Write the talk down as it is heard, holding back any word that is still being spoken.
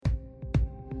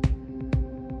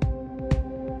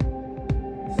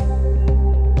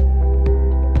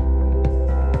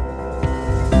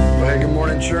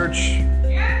church.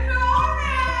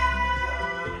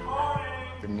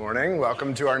 Good morning.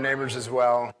 Welcome to our neighbors as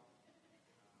well.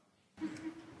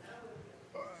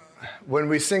 When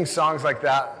we sing songs like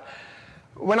that,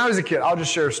 when I was a kid, I'll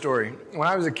just share a story. When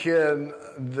I was a kid,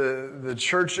 the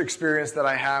church experience that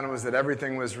I had was that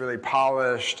everything was really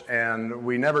polished, and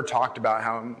we never talked about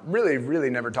how, really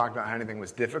never talked about how anything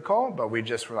was difficult, but we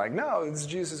just were like, no,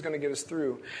 Jesus is going to get us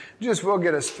through. Jesus will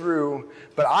get us through.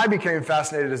 But I became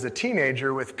fascinated as a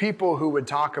teenager with people who would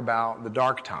talk about the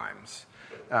dark times.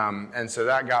 And so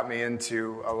that got me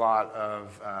into a lot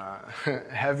of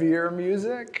heavier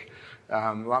music.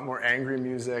 A lot more angry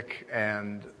music,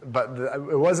 but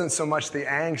it wasn't so much the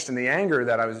angst and the anger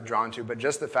that I was drawn to, but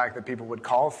just the fact that people would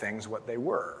call things what they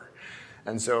were.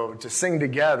 And so to sing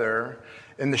together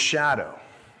in the shadow,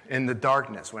 in the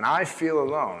darkness, when I feel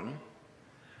alone,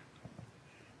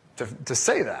 to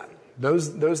say that,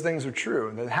 those things are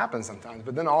true. That happens sometimes.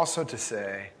 But then also to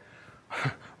say,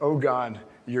 oh God,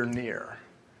 you're near.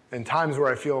 In times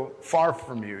where I feel far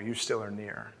from you, you still are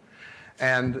near.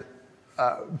 And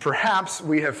perhaps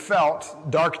we have felt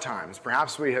dark times.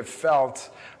 Perhaps we have felt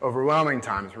overwhelming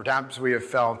times. Perhaps we have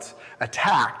felt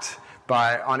attacked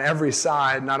on every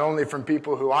side, not only from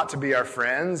people who ought to be our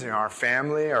friends, our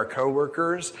family, our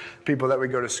coworkers, people that we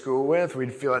go to school with.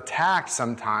 We'd feel attacked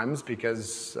sometimes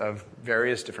because of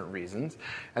various different reasons.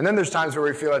 And then there's times where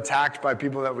we feel attacked by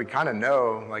people that we kind of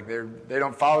know, like they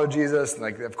don't follow Jesus.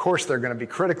 Like, of course, they're going to be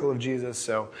critical of Jesus,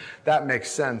 so that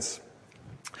makes sense.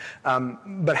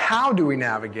 But how do we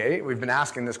navigate? We've been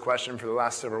asking this question for the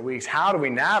last several weeks. How do we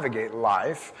navigate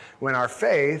life when our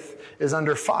faith is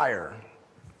under fire?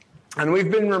 And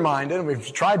we've been reminded,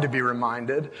 we've tried to be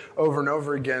reminded over and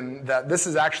over again that this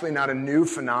is actually not a new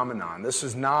phenomenon. This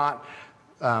is not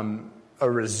a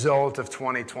result of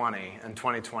 2020 and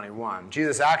 2021.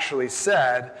 Jesus actually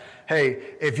said,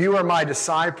 hey, if you are my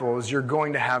disciples, you're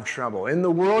going to have trouble. In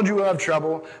the world you will have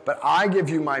trouble, but I give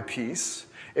you my peace.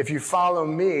 If you follow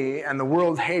me and the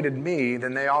world hated me,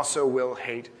 then they also will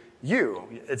hate you.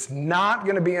 It's not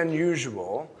going to be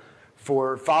unusual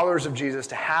for followers of Jesus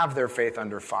to have their faith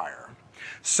under fire.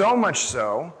 So much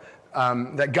so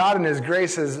that God in his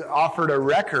grace has offered a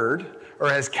record, or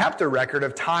has kept a record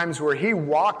of times where he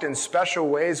walked in special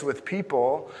ways with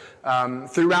people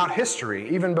throughout history.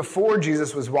 Even before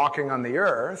Jesus was walking on the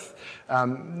earth,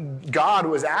 God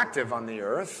was active on the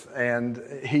earth, and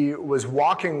he was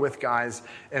walking with guys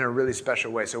in a really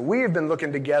special way. So we have been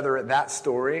looking together at that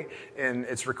story, and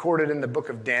it's recorded in the book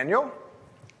of Daniel.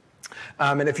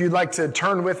 And if you'd like to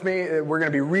turn with me, we're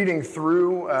going to be reading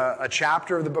through a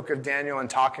chapter of the book of Daniel and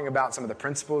talking about some of the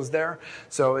principles there.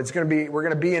 So we're going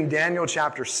to be in Daniel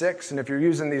chapter 6. And if you're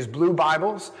using these blue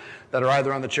Bibles that are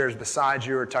either on the chairs beside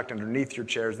you or tucked underneath your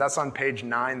chairs, that's on page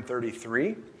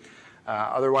 933.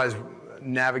 Otherwise,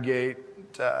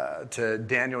 navigate to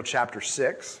Daniel chapter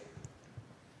 6.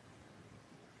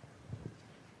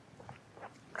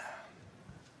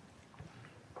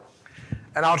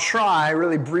 And I'll try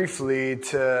really briefly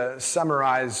to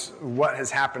summarize what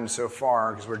has happened so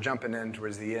far, because we're jumping in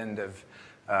towards the end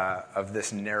of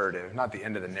this narrative. Not the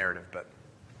end of the narrative, but...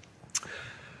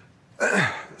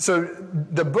 So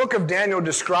the book of Daniel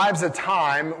describes a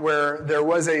time where there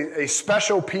was a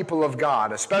special people of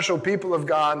God, a special people of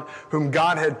God whom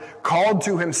God had called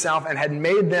to himself and had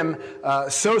made them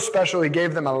so special. He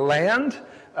gave them a land.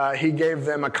 He gave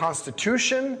them a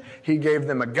constitution, he gave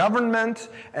them a government,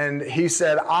 and he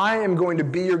said, I am going to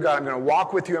be your God. I'm going to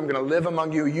walk with you. I'm going to live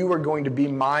among you. You are going to be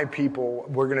my people.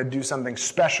 We're going to do something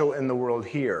special in the world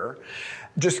here.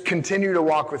 Just continue to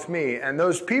walk with me. And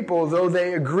those people, though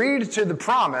they agreed to the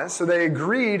promise, so they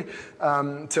agreed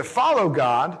to follow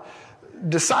God,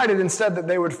 decided instead that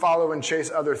they would follow and chase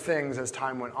other things as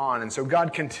time went on. And so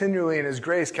God continually in his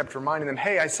grace kept reminding them,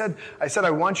 hey, I said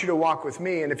I want you to walk with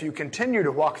me, and if you continue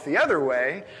to walk the other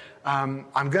way, I'm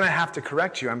going to have to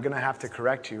correct you. I'm going to have to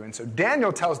correct you. And so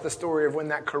Daniel tells the story of when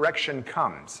that correction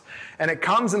comes. And it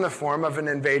comes in the form of an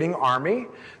invading army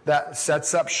that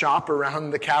sets up shop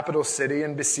around the capital city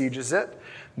and besieges it.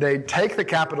 They take the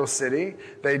capital city,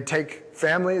 they take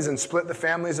families and split the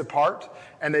families apart,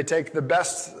 and they take the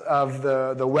best of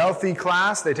the wealthy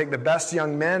class, they take the best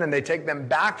young men, and they take them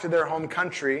back to their home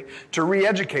country to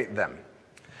re-educate them.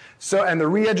 And the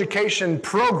re-education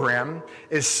program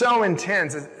is so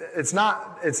intense. It's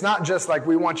not just like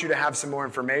we want you to have some more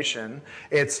information.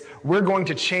 It's we're going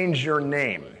to change your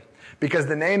name. Because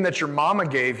the name that your mama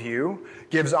gave you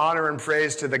gives honor and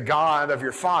praise to the God of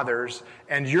your fathers,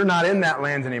 and you're not in that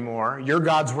land anymore. Your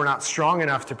gods were not strong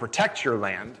enough to protect your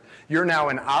land. You're now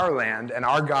in our land, and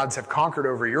our gods have conquered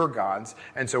over your gods,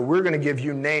 and so we're going to give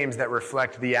you names that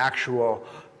reflect the actual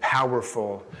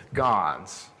powerful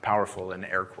gods, powerful in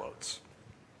air quotes.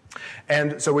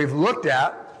 And so we've looked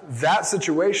at that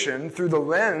situation through the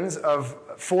lens of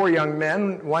 4 young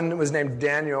men. One was named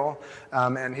Daniel,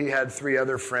 and he had 3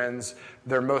 other friends.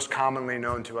 They're most commonly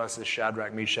known to us as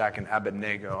Shadrach, Meshach, and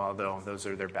Abednego, although those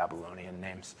are their Babylonian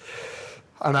names.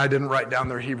 And I didn't write down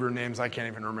their Hebrew names. I can't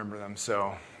even remember them,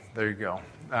 so there you go.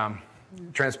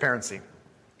 Transparency.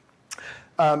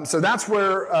 So that's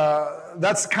where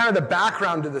that's kind of the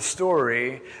background to the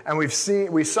story, and we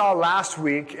saw last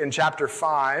week in chapter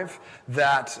 5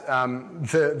 that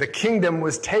the kingdom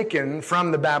was taken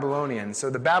from the Babylonians.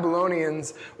 So the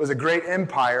Babylonians was a great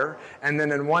empire, and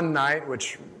then in one night,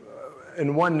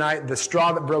 the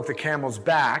straw that broke the camel's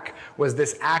back was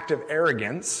this act of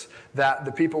arrogance that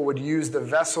the people would use the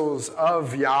vessels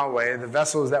of Yahweh, the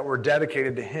vessels that were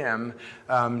dedicated to him,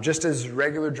 just as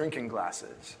regular drinking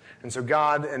glasses. And so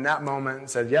God, in that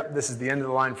moment, said, yep, this is the end of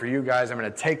the line for you guys. I'm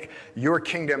going to take your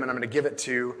kingdom and I'm going to give it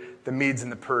to the Medes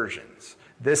and the Persians.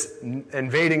 This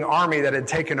invading army that had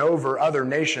taken over other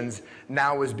nations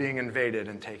now was being invaded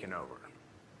and taken over.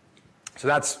 So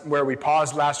that's where we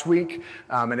paused last week.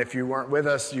 And if you weren't with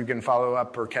us, you can follow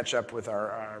up or catch up with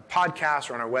our podcast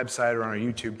or on our website or on our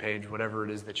YouTube page, whatever it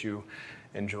is that you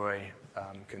enjoy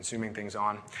consuming things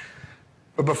on.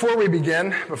 But before we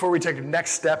begin, before we take the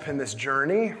next step in this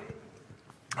journey,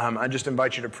 I just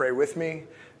invite you to pray with me.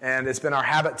 And it's been our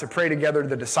habit to pray together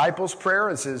the disciples' prayer.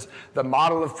 This is the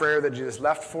model of prayer that Jesus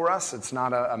left for us. It's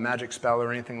not a magic spell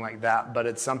or anything like that, but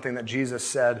it's something that Jesus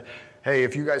said, hey,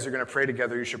 if you guys are going to pray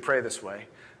together, you should pray this way.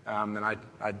 And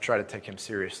I'd try to take him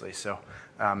seriously. So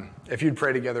if you'd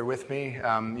pray together with me,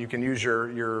 you can use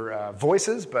your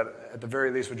voices, but at the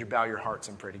very least, would you bow your hearts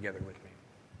and pray together with me?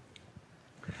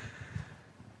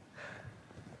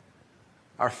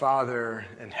 Our Father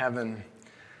in heaven,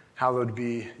 hallowed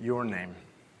be your name.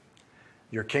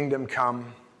 Your kingdom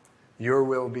come, your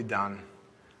will be done,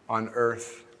 on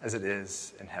earth as it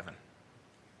is in heaven.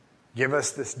 Give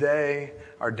us this day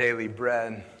our daily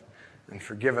bread, and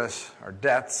forgive us our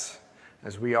debts,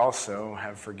 as we also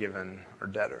have forgiven our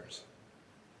debtors.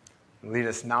 And lead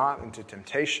us not into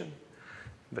temptation,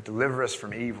 but deliver us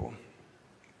from evil.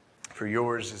 For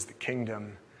yours is the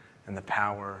kingdom, and the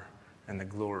power, and the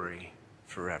glory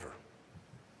forever.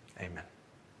 Amen.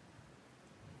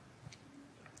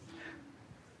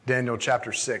 Daniel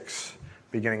chapter 6,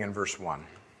 beginning in verse 1.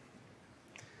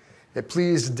 It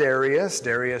pleased Darius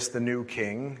the new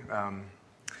king,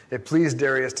 it pleased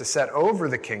Darius to set over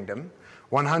the kingdom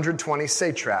 120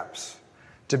 satraps,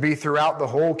 to be throughout the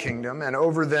whole kingdom, and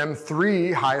over them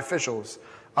 3 high officials,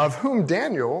 of whom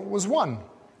Daniel was one,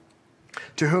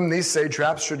 to whom these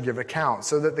satraps should give account,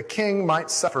 so that the king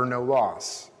might suffer no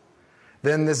loss.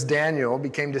 Then this Daniel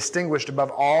became distinguished above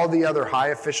all the other high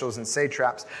officials and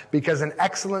satraps, because an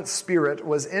excellent spirit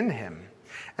was in him.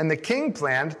 And the king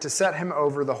planned to set him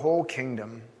over the whole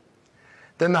kingdom.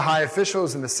 Then the high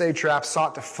officials and the satraps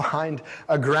sought to find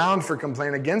a ground for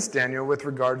complaint against Daniel with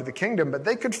regard to the kingdom, but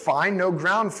they could find no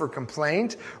ground for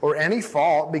complaint or any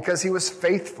fault, because he was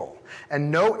faithful, and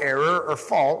no error or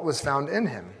fault was found in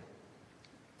him.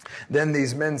 Then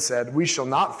these men said, we shall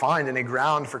not find any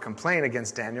ground for complaint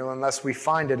against Daniel unless we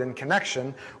find it in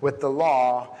connection with the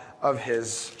law of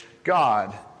his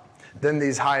God. Then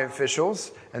these high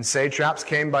officials and satraps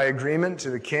came by agreement to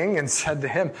the king and said to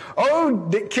him, O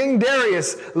King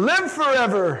Darius, live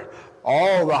forever.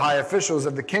 All the high officials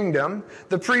of the kingdom,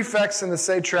 the prefects and the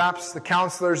satraps, the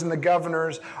counselors and the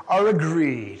governors, are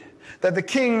agreed that the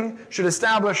king should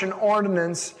establish an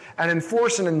ordinance and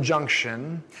enforce an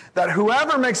injunction that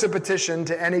whoever makes a petition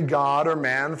to any god or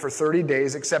man for 30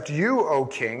 days, except you, O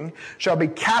king, shall be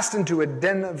cast into a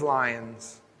den of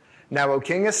lions. Now, O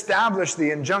king, establish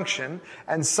the injunction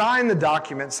and sign the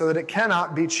document so that it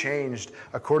cannot be changed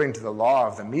according to the law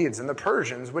of the Medes and the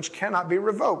Persians, which cannot be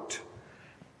revoked.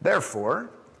 Therefore,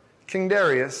 King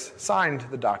Darius signed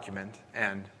the document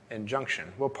and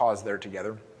injunction. We'll pause there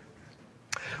together.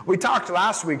 We talked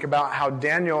last week about how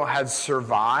Daniel had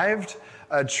survived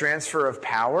a transfer of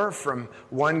power from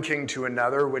one king to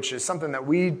another, which is something that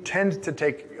we tend to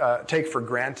take for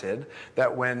granted,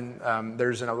 that when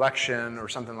there's an election or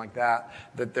something like that,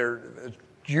 that there's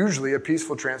usually a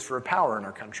peaceful transfer of power in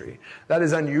our country. That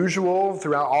is unusual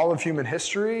throughout all of human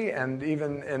history and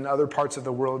even in other parts of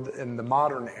the world in the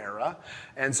modern era.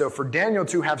 And so for Daniel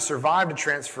to have survived a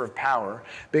transfer of power,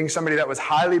 being somebody that was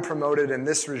highly promoted in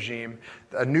this regime,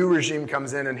 a new regime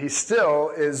comes in and he still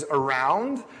is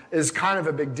around is kind of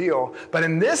a big deal. But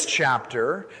in this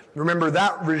chapter, remember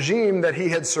that regime that he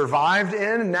had survived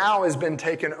in now has been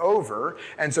taken over.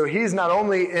 And so he's not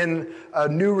only in a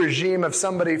new regime of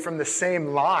somebody from the same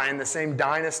line, the same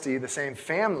dynasty, the same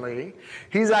family,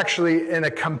 he's actually in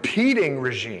a competing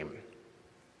regime.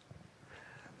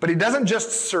 But he doesn't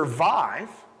just survive,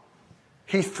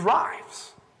 he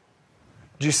thrives.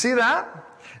 Do you see that?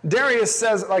 Darius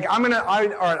says, like,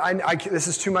 this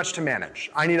is too much to manage.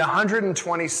 I need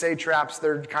 120 satraps.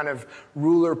 They're kind of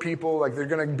ruler people. Like, they're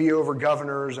going to be over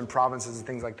governors and provinces and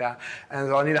things like that. And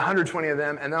so I'll need 120 of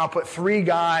them. And then I'll put 3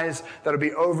 guys that'll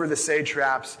be over the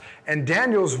satraps. And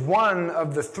Daniel's one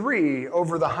of the 3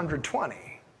 over the 120.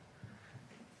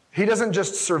 He doesn't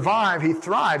just survive, he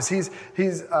thrives.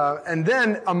 And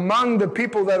then among the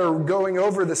people that are going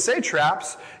over the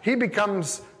satraps, he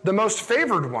becomes the most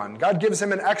favored one. God gives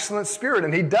him an excellent spirit,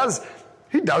 and he does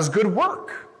good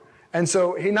work. And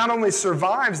so he not only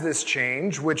survives this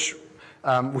change, which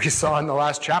we saw in the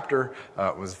last chapter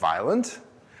was violent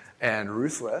and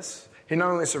ruthless. He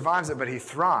not only survives it, but he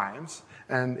thrives,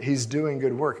 and he's doing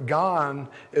good work. God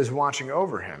is watching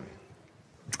over him.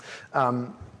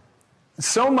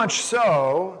 So much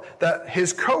so that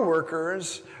his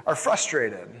coworkers are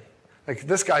frustrated. Like,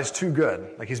 this guy's too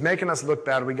good. Like, he's making us look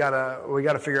bad. We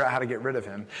gotta figure out how to get rid of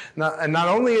him. And not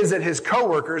only is it his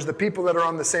coworkers, the people that are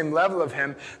on the same level of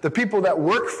him, the people that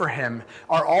work for him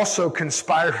are also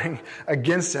conspiring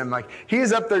against him. Like,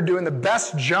 he's up there doing the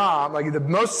best job, like the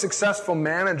most successful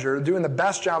manager, doing the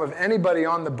best job of anybody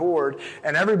on the board,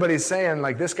 and everybody's saying,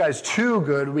 like, this guy's too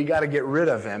good, we gotta get rid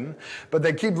of him. But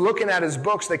they keep looking at his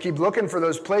books, they keep looking for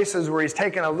those places where he's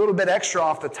taking a little bit extra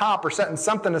off the top or setting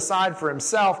something aside for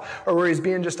himself, or where he's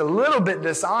being just a little bit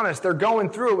dishonest. They're going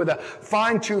through it with a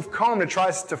fine-tooth comb to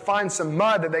try to find some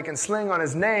mud that they can sling on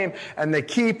his name, and they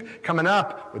keep coming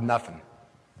up with nothing.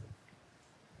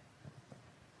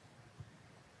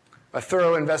 A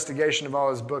thorough investigation of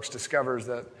all his books discovers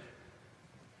that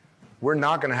we're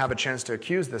not going to have a chance to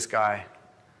accuse this guy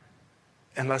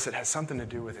unless it has something to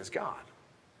do with his God.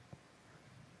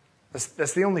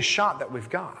 That's the only shot that we've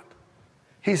got.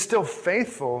 He's still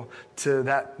faithful to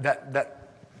that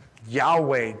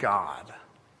Yahweh God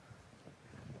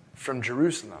from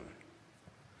Jerusalem.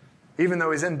 Even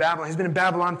though he's in Babylon, he's been in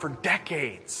Babylon for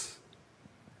decades.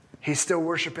 He's still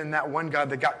worshiping that one God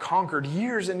that got conquered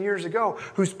years and years ago,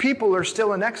 whose people are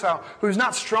still in exile, who's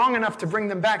not strong enough to bring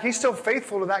them back. He's still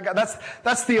faithful to that God.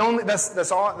 That's the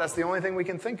only thing we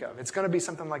can think of. It's going to be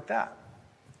something like that.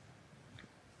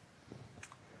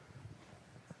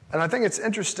 And I think it's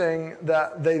interesting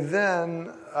that they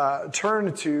then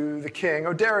turn to the king,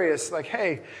 Darius, like,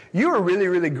 hey, you are really,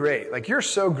 really great. Like, you're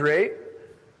so great.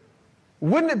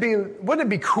 Wouldn't it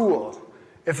be cool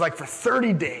if, like, for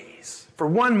 30 days, for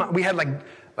 1 month, we had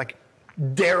like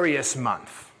Darius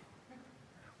month,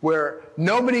 where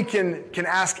nobody can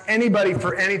ask anybody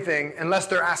for anything unless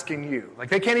they're asking you. Like,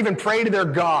 they can't even pray to their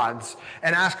gods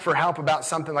and ask for help about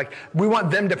something. Like, we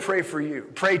want them to pray for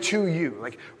you, pray to you.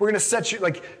 Like, we're going to set you,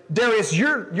 like, Darius,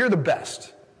 you're the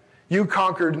best. You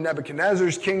conquered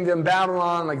Nebuchadnezzar's kingdom,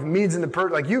 Babylon, like the Medes and the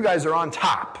Persians, like, you guys are on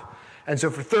top. And so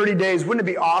for 30 days, wouldn't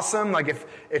it be awesome, like,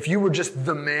 if you were just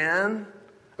the man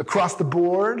across the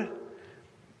board?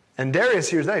 And Darius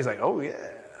hears that, he's like, oh yeah,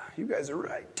 you guys are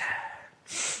right.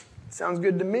 Sounds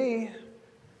good to me.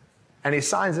 And he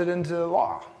signs it into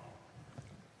law.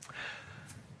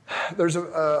 There's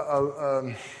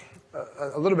a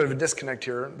little bit of a disconnect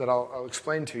here that I'll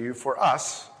explain to you. For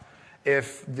us,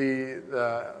 if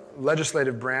the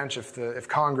legislative branch, if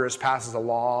Congress passes a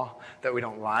law that we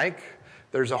don't like,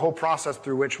 there's a whole process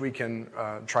through which we can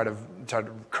try to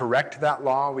correct that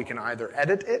law. We can either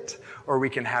edit it or we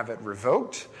can have it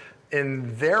revoked.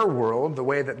 In their world, the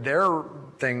way that their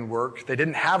thing worked, they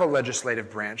didn't have a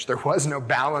legislative branch. There was no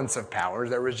balance of powers.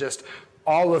 There was just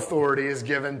all authority is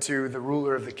given to the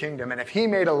ruler of the kingdom. And if he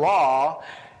made a law,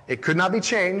 it could not be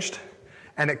changed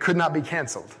and it could not be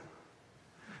canceled.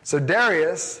 So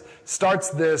Darius starts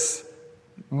this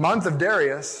month of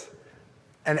Darius,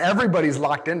 and everybody's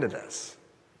locked into this.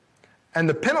 And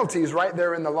the penalty is right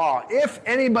there in the law. If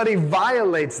anybody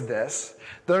violates this,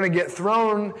 they're going to get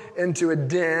thrown into a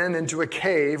den, into a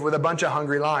cave with a bunch of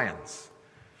hungry lions.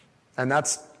 And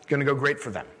that's going to go great for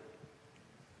them.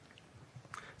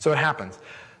 So it happens.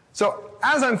 So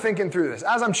as I'm thinking through this,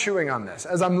 as I'm chewing on this,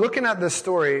 as I'm looking at this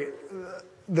story,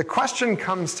 the question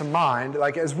comes to mind,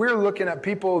 like as we're looking at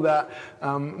people that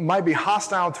might be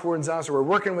hostile towards us, or we're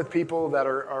working with people that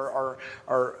are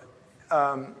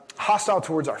hostile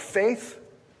towards our faith,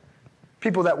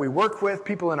 people that we work with,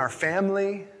 people in our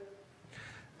family,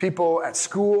 people at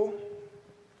school.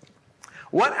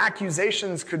 What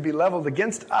accusations could be leveled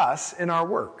against us in our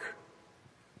work?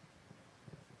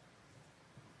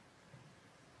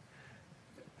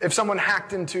 If someone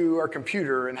hacked into our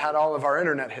computer and had all of our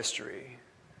internet history,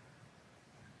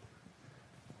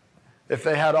 if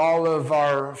they had all of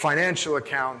our financial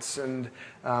accounts and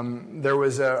there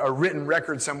was a written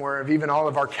record somewhere of even all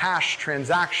of our cash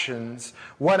transactions,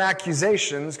 what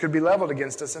accusations could be leveled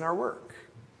against us in our work?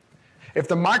 If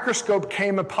the microscope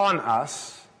came upon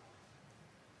us,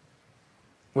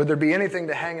 would there be anything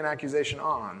to hang an accusation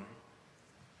on?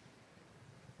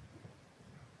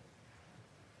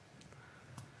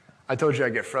 I told you I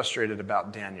get frustrated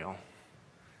about Daniel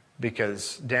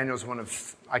because Daniel's one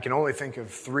of, I can only think of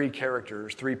 3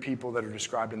 characters, 3 people that are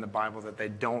described in the Bible that they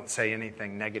don't say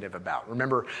anything negative about.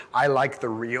 Remember, I like the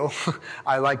real.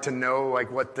 I like to know like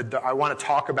I want to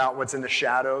talk about what's in the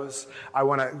shadows. I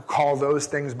want to call those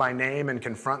things by name and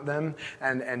confront them.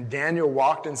 And Daniel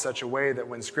walked in such a way that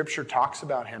when Scripture talks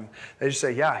about him, they just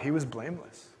say, yeah, he was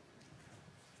blameless.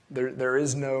 There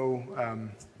is no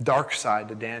dark side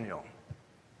to Daniel.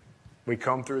 We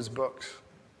combed through his books,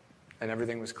 and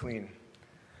everything was clean.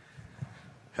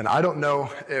 And I don't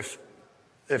know if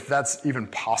that's even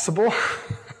possible.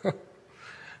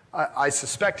 I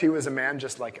suspect he was a man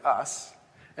just like us,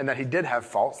 and that he did have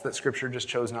faults that Scripture just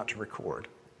chose not to record.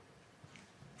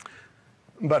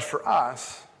 But for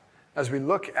us, as we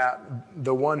look at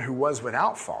the one who was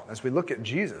without fault, as we look at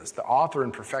Jesus, the author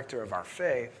and perfecter of our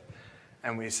faith,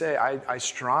 and we say, I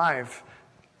strive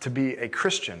to be a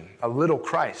Christian, a little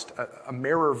Christ, a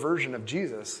mirror version of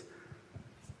Jesus,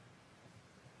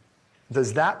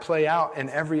 does that play out in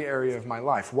every area of my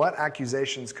life? What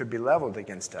accusations could be leveled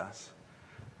against us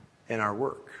in our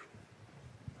work?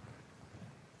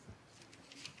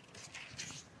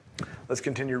 Let's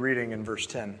continue reading in verse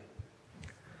 10.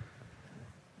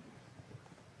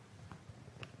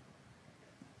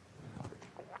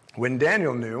 When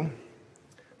Daniel knew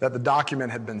that the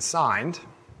document had been signed,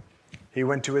 he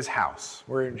went to his house,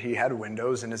 where he had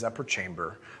windows in his upper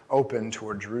chamber open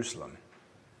toward Jerusalem.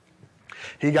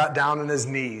 He got down on his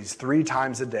knees 3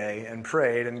 times a day and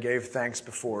prayed and gave thanks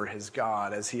before his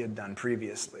God as he had done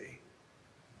previously.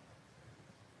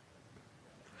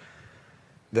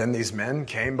 Then these men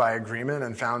came by agreement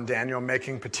and found Daniel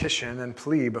making petition and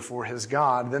plea before his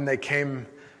God. Then they came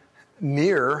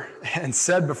near and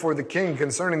said before the king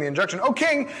concerning the injunction, "O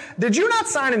king, did you not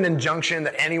sign an injunction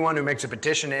that anyone who makes a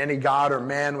petition to any god or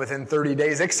man within 30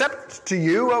 days, except to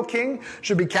you, O king,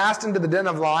 should be cast into the den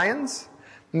of lions?"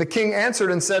 And the king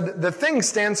answered and said, "The thing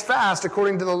stands fast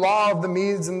according to the law of the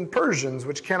Medes and Persians,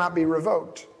 which cannot be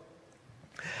revoked."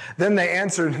 Then they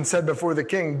answered and said before the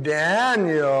king,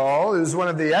 "Daniel, who's one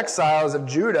of the exiles of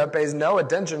Judah, pays no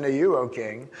attention to you, O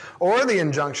king, or the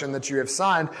injunction that you have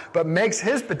signed, but makes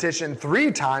his petition 3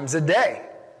 times a day."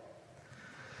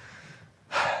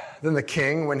 Then the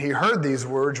king, when he heard these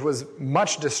words, was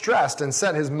much distressed and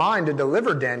set his mind to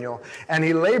deliver Daniel, and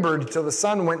he labored till the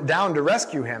sun went down to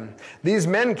rescue him. These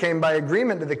men came by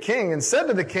agreement to the king and said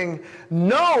to the king,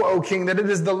 "Know, O king, that it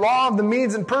is the law of the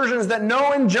Medes and Persians that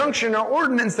no injunction or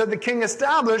ordinance that the king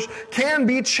established can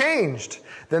be changed."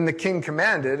 Then the king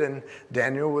commanded, and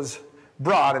Daniel was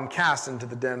brought and cast into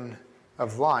the den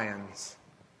of lions.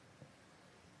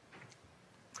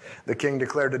 The king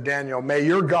declared to Daniel, "May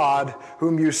your God,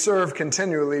 whom you serve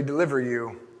continually, deliver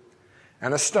you."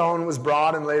 And a stone was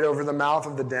brought and laid over the mouth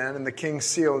of the den, and the king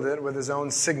sealed it with his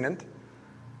own signet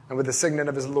and with the signet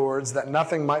of his lords, that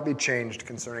nothing might be changed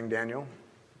concerning Daniel.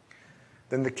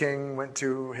 Then the king went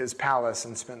to his palace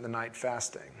and spent the night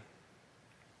fasting.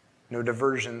 No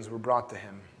diversions were brought to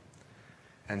him,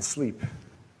 and sleep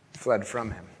fled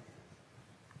from him.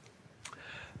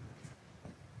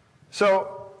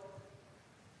 So,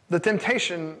 the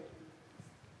temptation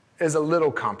is a little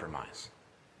compromise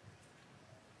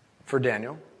for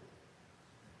Daniel.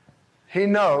 He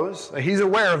knows, he's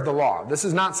aware of the law. This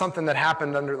is not something that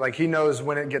happened he knows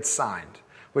when it gets signed,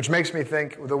 which makes me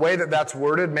think, the way that that's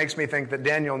worded makes me think that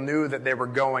Daniel knew that they were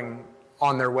going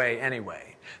on their way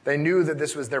anyway. They knew that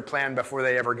this was their plan before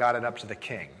they ever got it up to the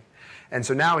king. And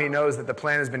so now he knows that the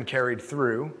plan has been carried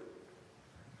through,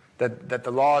 that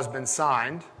the law has been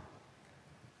signed.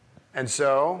 And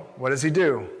so, what does he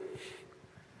do?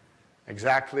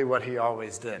 Exactly what he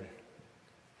always did.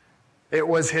 It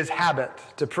was his habit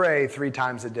to pray 3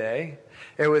 times a day.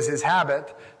 It was his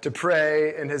habit to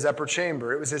pray in his upper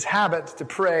chamber. It was his habit to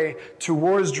pray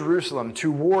towards Jerusalem,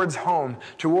 towards home,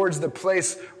 towards the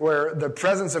place where the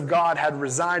presence of God had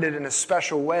resided in a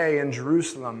special way in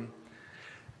Jerusalem,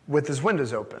 with his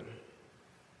windows open.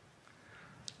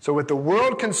 So with the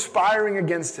world conspiring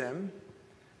against him,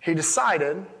 he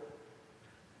decided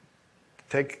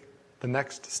take the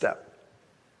next step,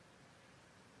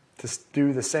 to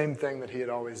do the same thing that he had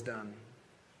always done,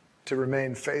 to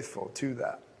remain faithful to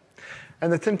that.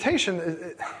 And the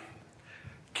temptation,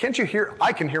 can't you hear,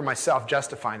 I can hear myself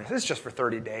justifying this. It's just for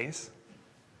 30 days.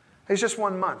 It's just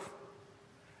 1 month.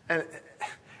 And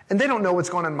they don't know what's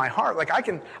going on in my heart. Like I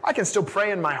can still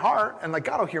pray in my heart, and like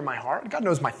God will hear my heart. God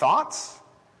knows my thoughts.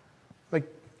 Like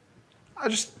I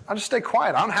just stay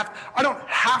quiet. I don't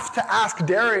have to ask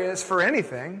Darius for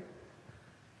anything.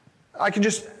 I can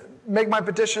just make my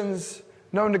petitions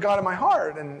known to God in my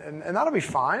heart, and that'll be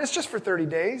fine. It's just for 30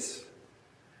 days.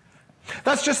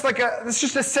 That's just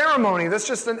a ceremony. That's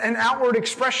just an outward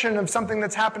expression of something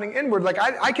that's happening inward. Like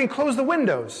I can close the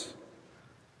windows.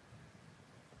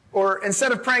 Or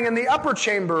instead of praying in the upper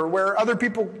chamber where other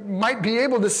people might be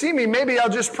able to see me, maybe I'll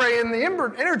just pray in the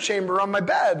inner chamber on my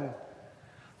bed.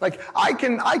 Like I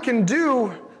can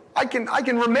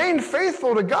remain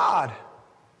faithful to God.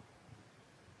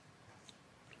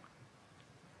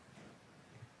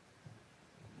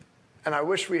 And I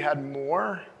wish we had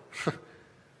more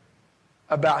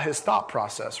about his thought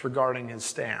process regarding his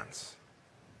stance.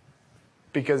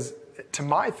 Because to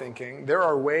my thinking, there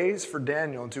are ways for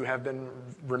Daniel to have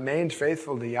remained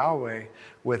faithful to Yahweh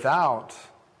without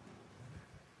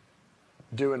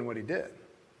doing what he did.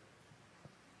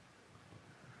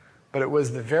 But it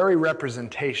was the very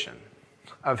representation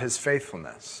of his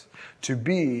faithfulness to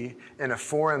be in a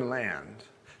foreign land,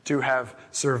 to have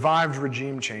survived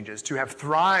regime changes, to have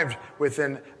thrived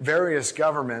within various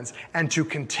governments, and to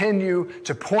continue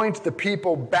to point the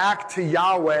people back to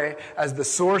Yahweh as the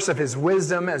source of his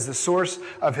wisdom, as the source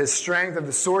of his strength, as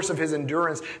the source of his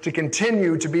endurance, to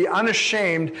continue to be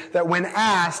unashamed that when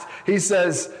asked, he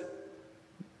says,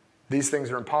 these things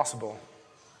are impossible,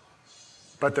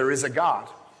 but there is a God,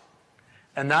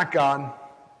 and that God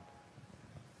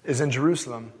is in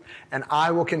Jerusalem, and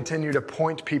I will continue to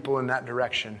point people in that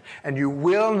direction. And you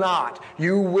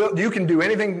can do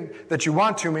anything that you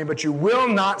want to me, but you will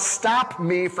not stop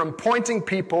me from pointing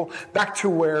people back to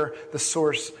where the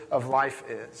source of life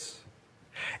is.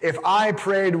 If I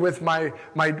prayed with my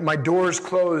doors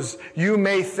closed, you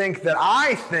may think that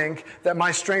I think that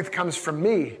my strength comes from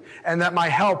me and that my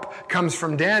help comes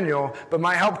from Daniel, but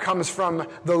my help comes from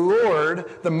the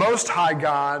Lord, the Most High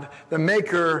God, the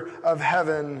maker of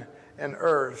heaven and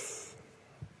earth.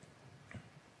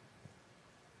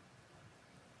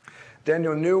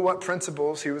 Daniel knew what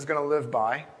principles he was going to live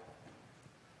by,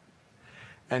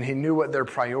 and he knew what their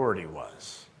priority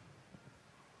was.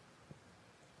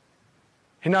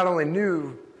 He not only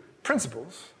knew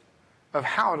principles of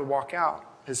how to walk out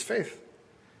his faith,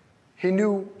 he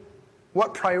knew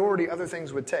what priority other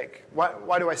things would take.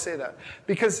 Why do I say that?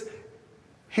 Because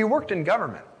he worked in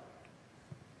government.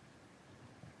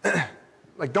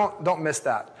 Like, don't miss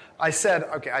that. I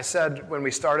said when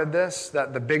we started this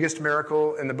that the biggest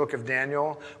miracle in the book of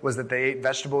Daniel was that they ate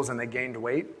vegetables and they gained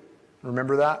weight.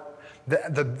 Remember that?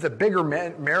 The bigger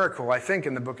miracle, I think,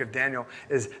 in the book of Daniel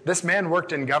is this man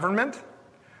worked in government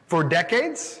for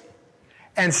decades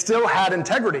and still had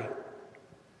integrity.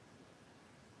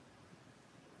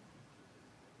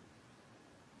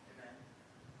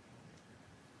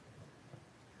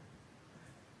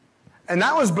 And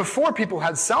that was before people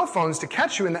had cell phones to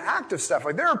catch you in the act of stuff.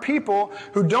 Like, there are people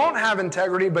who don't have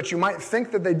integrity, but you might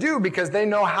think that they do because they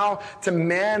know how to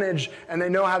manage and they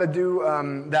know how to do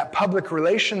that public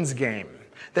relations game.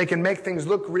 They can make things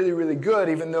look really, really good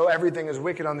even though everything is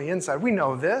wicked on the inside. We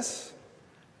know this.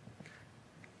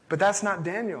 But that's not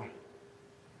Daniel.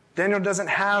 Daniel doesn't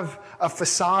have a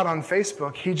facade on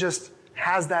Facebook. He just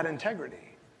has that integrity.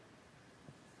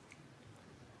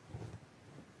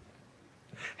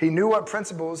 He knew what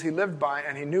principles he lived by,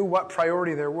 and he knew what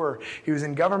priority there were. He was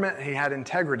in government, and he had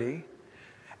integrity,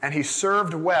 and he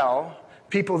served well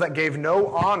people that gave no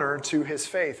honor to his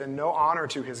faith and no honor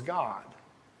to his God.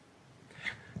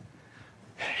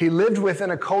 He lived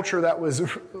within a culture that was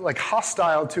like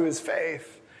hostile to his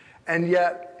faith, and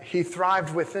yet he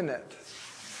thrived within it.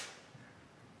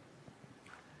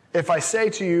 If I say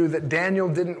to you that Daniel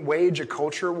didn't wage a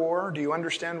culture war, do you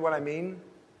understand what I mean?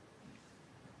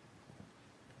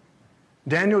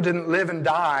 Daniel didn't live and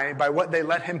die by what they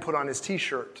let him put on his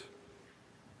t-shirt.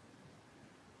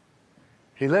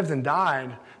 He lived and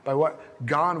died by what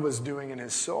God was doing in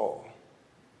his soul.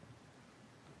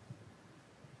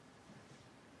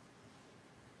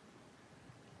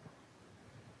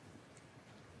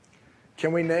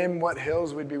 Can we name what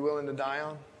hills we'd be willing to die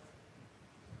on?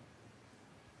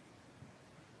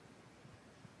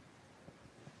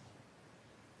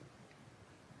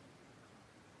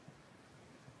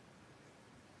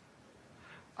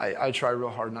 I try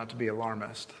real hard not to be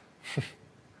alarmist.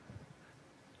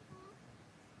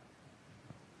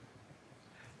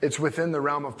 It's within the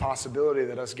realm of possibility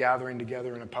that us gathering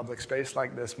together in a public space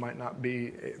like this might not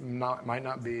be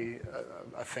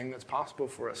a thing that's possible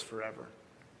for us forever.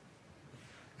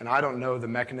 And I don't know the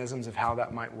mechanisms of how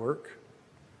that might work.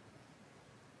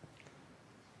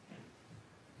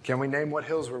 Can we name what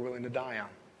hills we're willing to die on?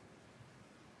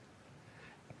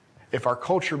 If our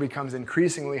culture becomes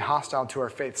increasingly hostile to our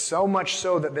faith, so much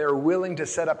so that they're willing to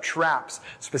set up traps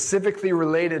specifically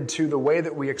related to the way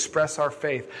that we express our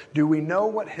faith, do we know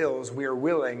what hills we are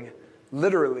willing,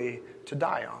 literally, to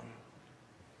die on?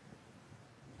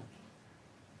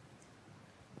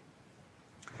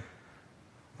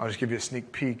 I'll just give you a sneak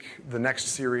peek. The next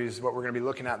series, what we're going to be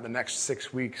looking at in the next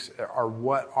 6 weeks, are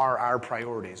what are our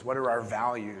priorities? What are our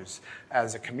values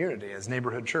as a community, as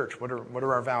Neighborhood Church? What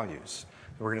are our values?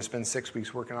 We're going to spend 6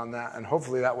 weeks working on that, and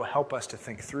hopefully that will help us to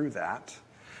think through that.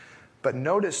 But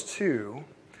notice, too,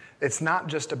 it's not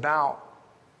just about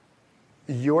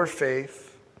your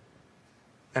faith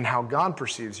and how God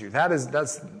perceives you.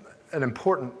 That's an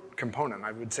important component.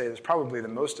 I would say it's probably the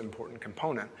most important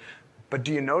component. But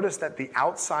do you notice that the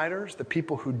outsiders, the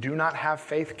people who do not have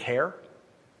faith, care?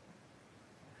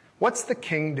 What's the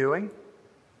king doing?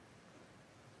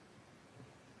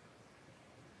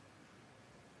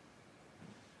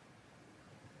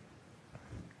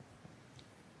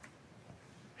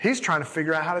 He's trying to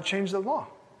figure out how to change the law.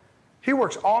 He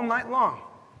works all night long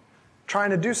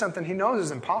trying to do something he knows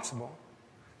is impossible,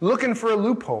 looking for a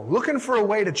loophole, looking for a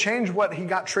way to change what he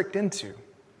got tricked into.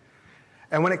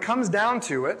 And when it comes down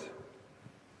to it,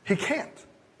 he can't.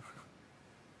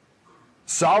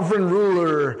 Sovereign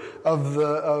ruler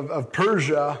of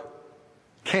Persia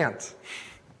can't.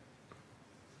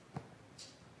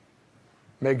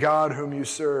 May God whom you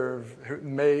serve,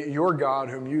 may your God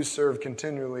whom you serve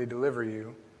continually deliver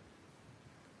you.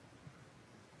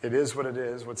 It is what it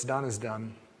is. What's done is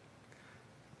done.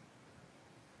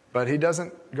 But he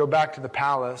doesn't go back to the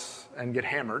palace and get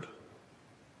hammered.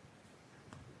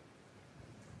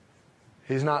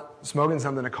 He's not smoking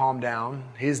something to calm down.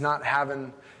 He's not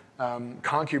having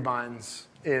concubines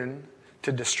in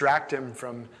to distract him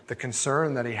from the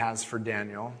concern that he has for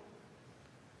Daniel.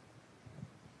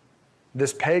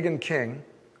 This pagan king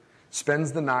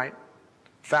spends the night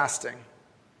fasting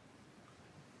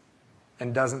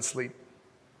and doesn't sleep.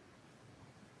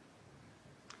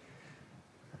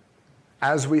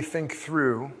 As we think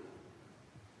through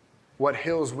what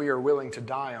hills we are willing to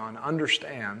die on,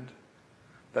 understand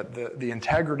that the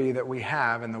integrity that we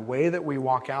have and the way that we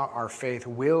walk out our faith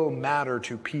will matter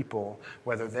to people,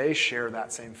 whether they share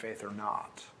that same faith or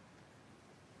not.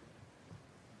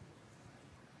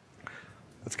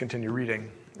 Let's continue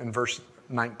reading in verse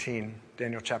 19,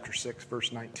 Daniel chapter 6,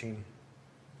 verse 19.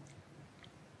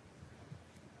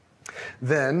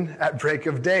 Then, at break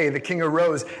of day, the king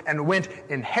arose and went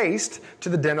in haste to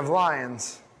the den of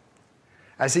lions.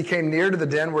 As he came near to the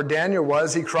den where Daniel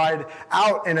was, he cried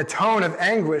out in a tone of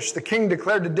anguish. The king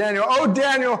declared to Daniel, "O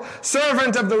Daniel,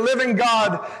 servant of the living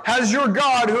God, has your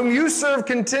God, whom you serve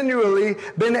continually,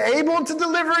 been able to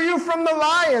deliver you from the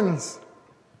lions?"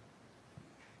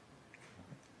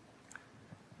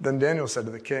 Then Daniel said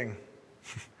to the king,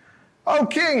 "O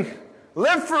king,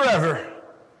 live forever.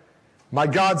 My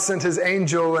God sent his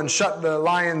angel and shut the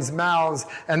lions' mouths,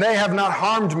 and they have not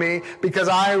harmed me, because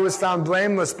I was found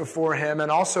blameless before him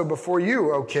and also before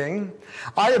you, O king.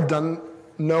 I have done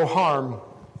no harm."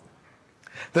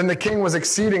 Then the king was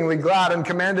exceedingly glad and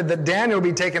commanded that Daniel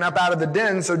be taken up out of the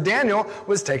den. So Daniel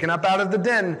was taken up out of the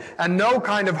den, and no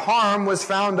kind of harm was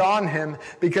found on him,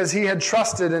 because he had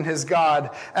trusted in his God.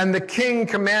 And the king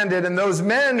commanded, and those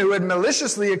men who had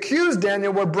maliciously accused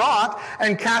Daniel were brought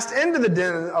and cast into the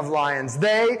den of lions,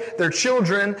 they, their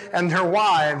children, and their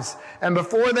wives. And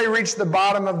before they reached the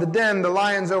bottom of the den, the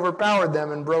lions overpowered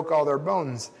them and broke all their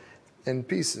bones in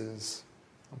pieces.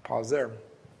 I'll pause there.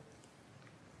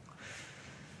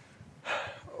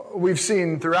 We've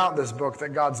seen throughout this book that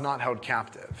God's not held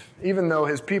captive. Even though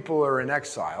his people are in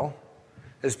exile,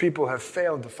 his people have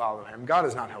failed to follow him, God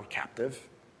is not held captive.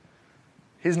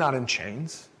 He's not in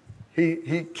chains.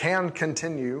 He can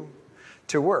continue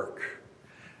to work.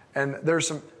 And there's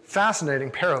some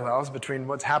fascinating parallels between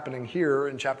what's happening here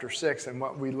in chapter 6 and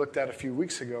what we looked at a few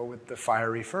weeks ago with the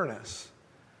fiery furnace.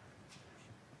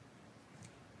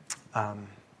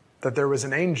 That there was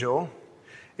an angel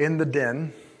in the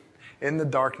den, in the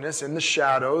darkness, in the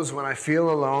shadows, when I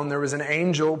feel alone, there was an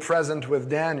angel present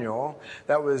with Daniel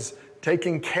that was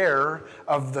taking care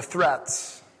of the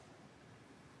threats.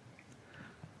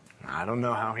 I don't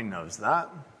know how he knows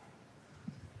that.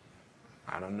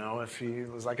 I don't know if he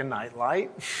was like a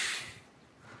nightlight.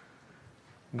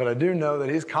 But I do know that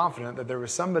he's confident that there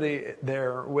was somebody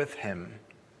there with him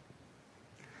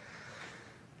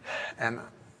And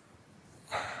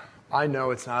I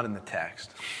know it's not in the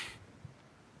text.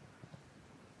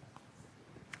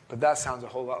 But that sounds a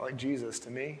whole lot like Jesus to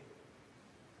me.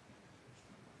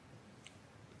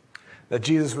 That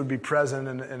Jesus would be present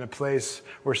in a place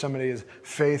where somebody is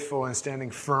faithful and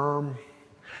standing firm.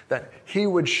 That he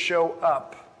would show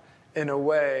up in a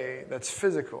way that's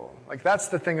physical. Like, that's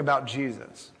the thing about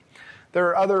Jesus. There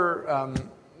are other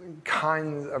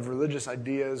kinds of religious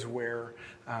ideas where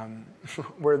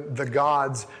the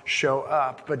gods show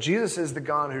up. But Jesus is the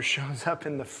God who shows up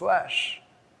in the flesh.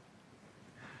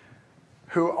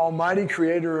 Who, almighty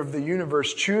creator of the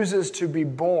universe, chooses to be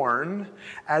born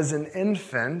as an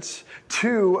infant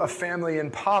to a family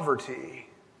in poverty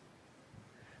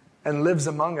and lives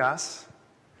among us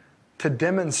to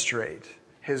demonstrate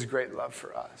his great love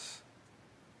for us.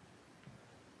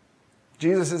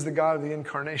 Jesus is the God of the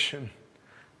incarnation,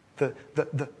 the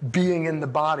being in the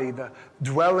body, the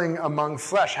dwelling among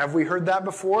flesh. Have we heard that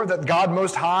before? That God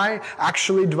Most High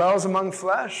actually dwells among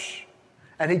flesh?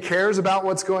 And he cares about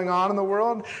what's going on in the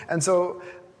world? And so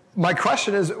my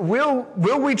question is, will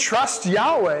we trust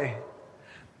Yahweh?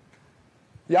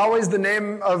 Yahweh is the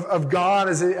name of God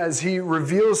as he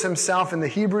reveals himself in the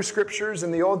Hebrew Scriptures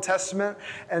in the Old Testament.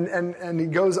 And he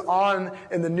goes on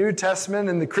in the New Testament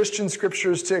and the Christian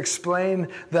Scriptures to explain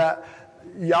that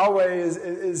Yahweh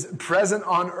is present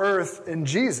on earth in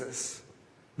Jesus,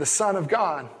 the Son of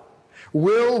God.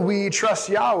 Will we trust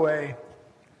Yahweh?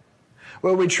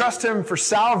 Will we trust him for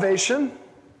salvation?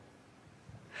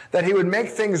 That he would make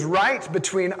things right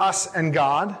between us and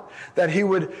God? That he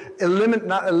would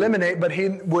not eliminate, but he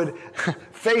would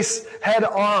face head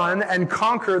on and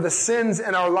conquer the sins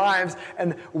in our lives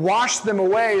and wash them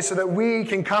away so that we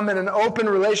can come in an open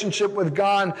relationship with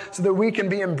God, so that we can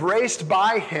be embraced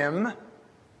by him?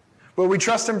 Will we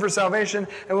trust him for salvation?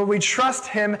 And will we trust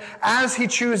him as he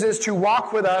chooses to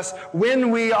walk with us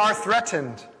when we are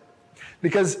threatened?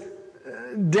 Because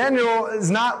Daniel is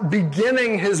not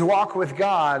beginning his walk with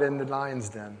God in the lion's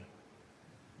den.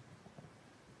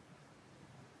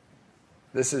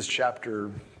 This is chapter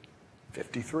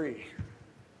 53.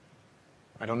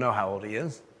 I don't know how old he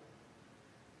is.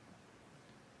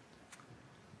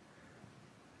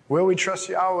 Will we trust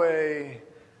Yahweh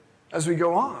as we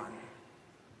go on?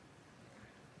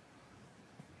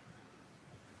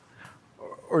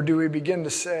 Or do we begin to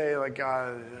say, like,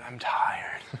 God, I'm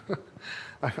tired.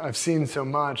 I've seen so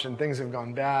much and things have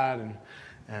gone bad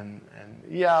and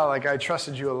yeah, like I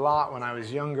trusted you a lot when I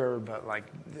was younger, but like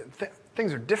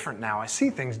things are different now. I see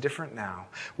things different now.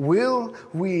 Will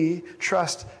we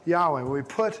trust Yahweh? Will we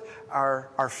put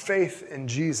our faith in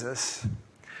Jesus?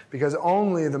 Because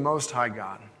only the Most High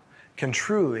God can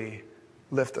truly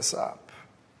lift us up.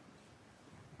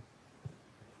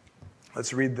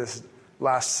 Let's read this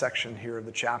last section here of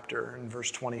the chapter in verse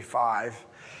 25.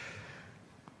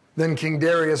 Then King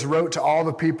Darius wrote to all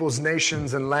the peoples,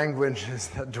 nations, and languages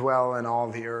that dwell in all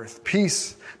the earth.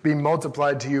 Peace be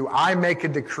multiplied to you. I make a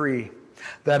decree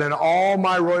that in all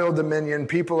my royal dominion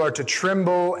people are to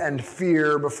tremble and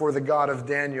fear before the God of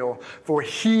Daniel, for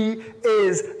he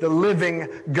is the living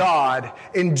God,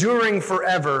 enduring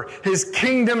forever. His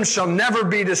kingdom shall never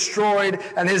be destroyed,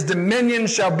 and his dominion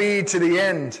shall be to the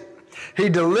end. He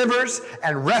delivers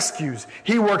and rescues.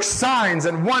 He works signs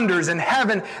and wonders in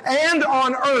heaven and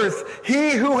on earth.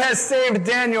 He who has saved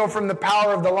Daniel from the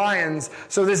power of the lions.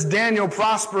 So this Daniel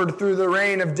prospered through the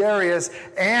reign of Darius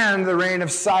and the reign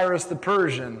of Cyrus the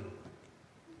Persian.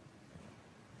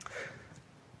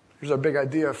 Here's our big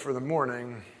idea for the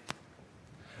morning,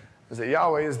 is that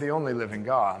Yahweh is the only living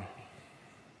God.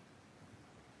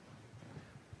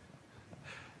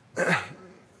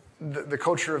 The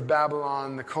culture of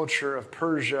Babylon, the culture of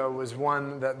Persia was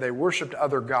one that they worshipped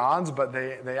other gods, but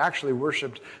they actually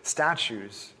worshipped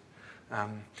statues.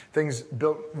 Things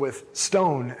built with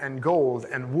stone and gold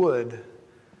and wood.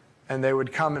 And they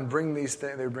would come and bring these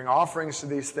things, they would bring offerings to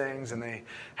these things, and they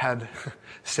had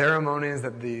ceremonies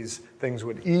that these things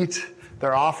would eat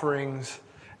their offerings.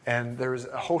 And there was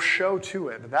a whole show to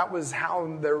it. But that was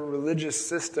how their religious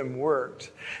system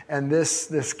worked. And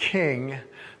this king,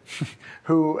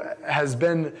 who has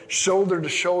been shoulder to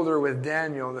shoulder with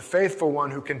Daniel, the faithful one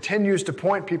who continues to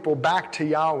point people back to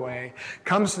Yahweh,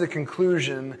 comes to the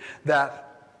conclusion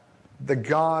that the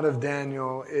God of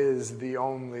Daniel is the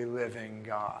only living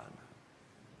God.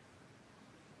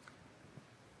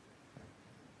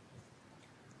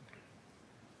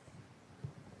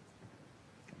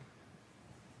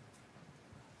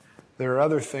 There are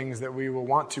other things that we will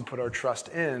want to put our trust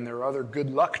in. There are other good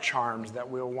luck charms that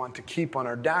we'll want to keep on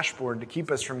our dashboard to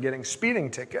keep us from getting speeding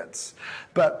tickets.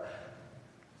 But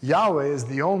Yahweh is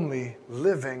the only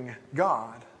living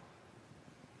God.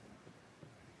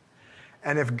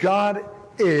 And if God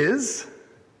is,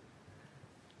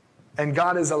 and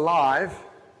God is alive,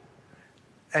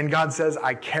 and God says,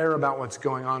 I care about what's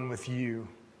going on with you,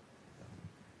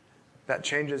 that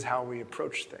changes how we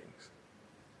approach things.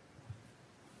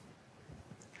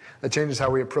 That changes how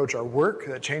we approach our work.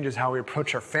 That changes how we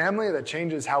approach our family. That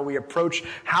changes how we approach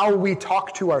how we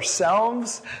talk to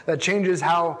ourselves. That changes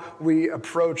how we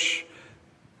approach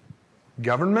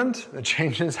government. That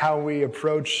changes how we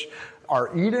approach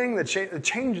our eating. That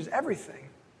changes everything.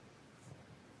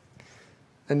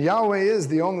 And Yahweh is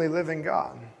the only living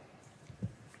God.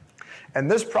 And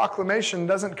this proclamation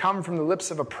doesn't come from the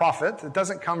lips of a prophet. It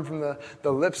doesn't come from the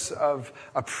lips of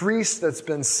a priest that's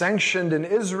been sanctioned in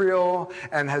Israel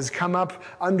and has come up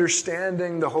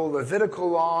understanding the whole Levitical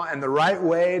law and the right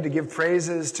way to give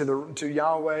praises to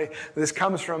Yahweh. This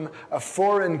comes from a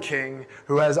foreign king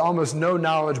who has almost no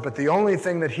knowledge, but the only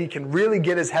thing that he can really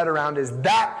get his head around is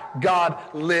that God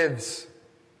lives.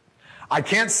 I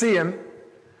can't see him.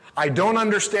 I don't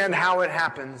understand how it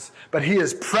happens, but he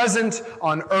is present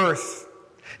on earth.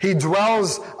 He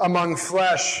dwells among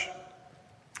flesh.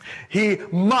 He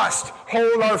must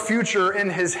hold our future in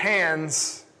his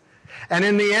hands. And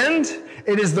in the end,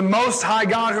 it is the Most High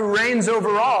God who reigns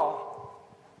over all.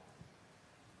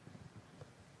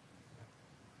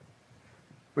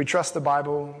 We trust the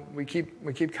Bible. We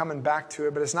keep coming back to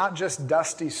it, but it's not just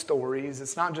dusty stories.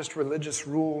 It's not just religious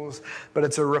rules, but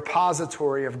it's a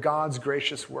repository of God's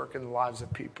gracious work in the lives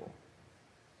of people.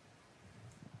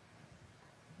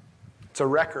 It's a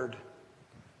record.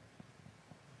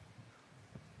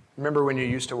 Remember when you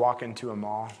used to walk into a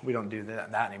mall? We don't do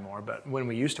that anymore, but when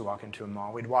we used to walk into a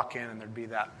mall, we'd walk in and there'd be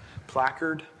that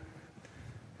placard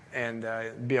and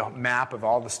it'd be a map of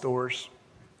all the stores.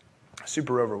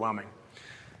 Super overwhelming.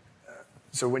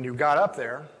 So when you got up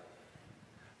there,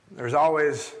 there's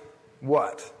always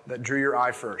what that drew your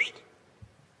eye first?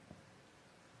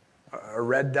 A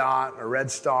red dot, a red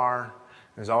star.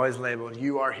 There's always labeled,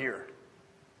 you are here.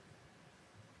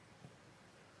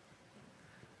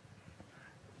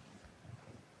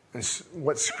 And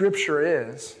what Scripture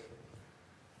is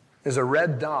a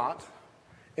red dot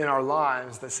in our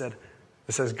lives that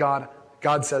says God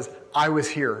says, I was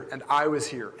here, and I was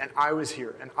here, and I was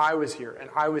here, and I was here, and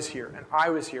I was here, and I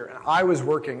was here, and I was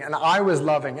working, and I was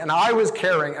loving, and I was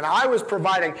caring, and I was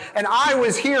providing, and I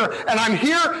was here, and I'm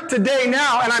here today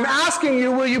now, and I'm asking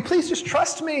you, will you please just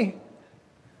trust me?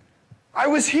 I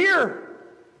was here.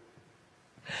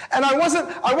 And I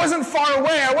wasn't far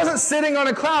away. I wasn't sitting on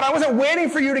a cloud. I wasn't waiting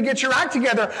for you to get your act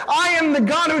together. I am the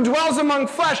God who dwells among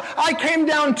flesh. I came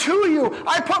down to you.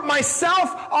 I put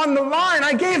myself on the line.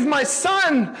 I gave my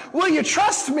son. Will you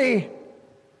trust me?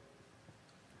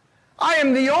 I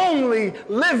am the only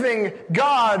living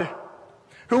God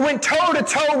who went toe to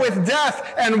toe with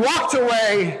death and walked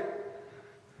away.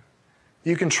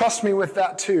 You can trust me with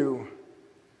that too.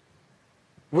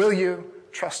 Will you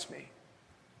trust me?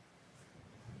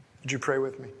 Would you pray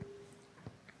with me?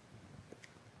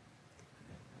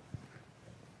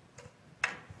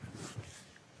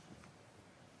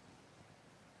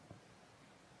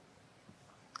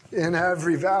 In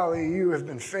every valley, you have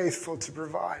been faithful to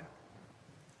provide.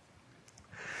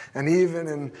 And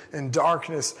even in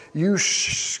darkness, you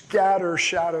scatter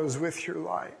shadows with your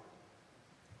light.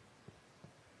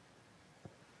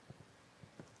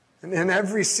 And in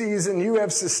every season, you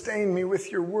have sustained me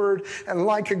with your word. And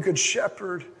like a good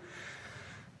shepherd,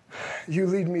 you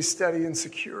lead me steady and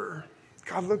secure.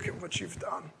 God, look at what you've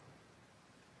done.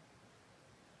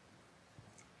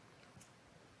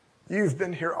 You've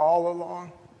been here all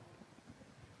along.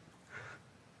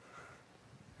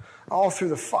 All through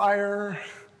the fire,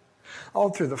 all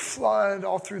through the flood,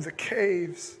 all through the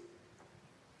caves.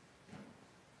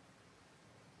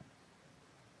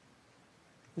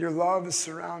 Your love is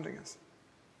surrounding us.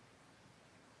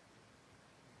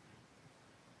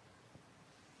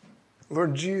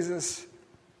 Lord Jesus,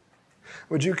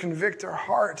 would you convict our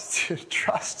hearts to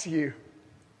trust you?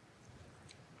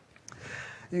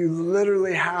 You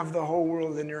literally have the whole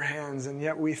world in your hands, and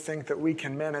yet we think that we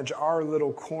can manage our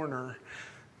little corner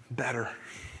better.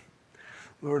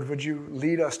 Lord, would you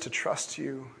lead us to trust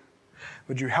you?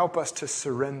 Would you help us to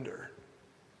surrender?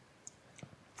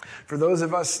 For those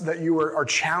of us that you are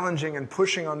challenging and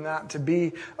pushing on that to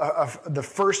be the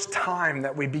first time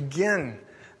that we begin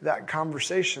that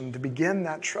conversation, to begin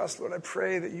that trust, Lord, I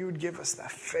pray that you would give us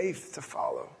that faith to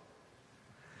follow.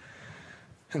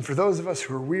 And for those of us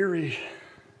who are weary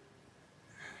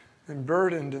and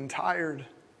burdened and tired,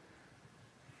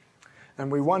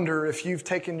 and we wonder if you've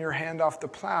taken your hand off the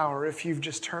plow or if you've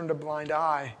just turned a blind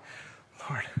eye,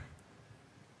 Lord,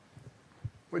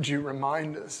 would you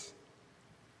remind us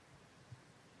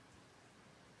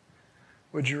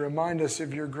Would you remind us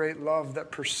of your great love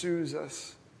that pursues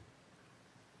us?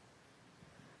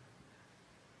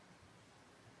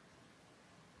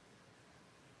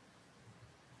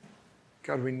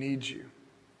 God, we need you.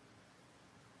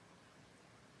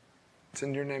 It's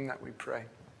in your name that we pray.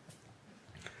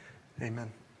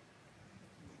 Amen.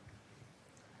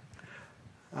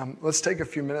 Let's take a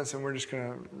few minutes and we're just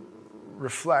going to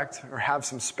reflect or have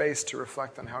some space to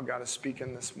reflect on how God is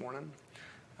speaking this morning.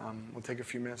 We'll take a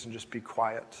few minutes and just be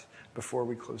quiet before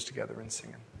we close together in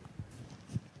singing.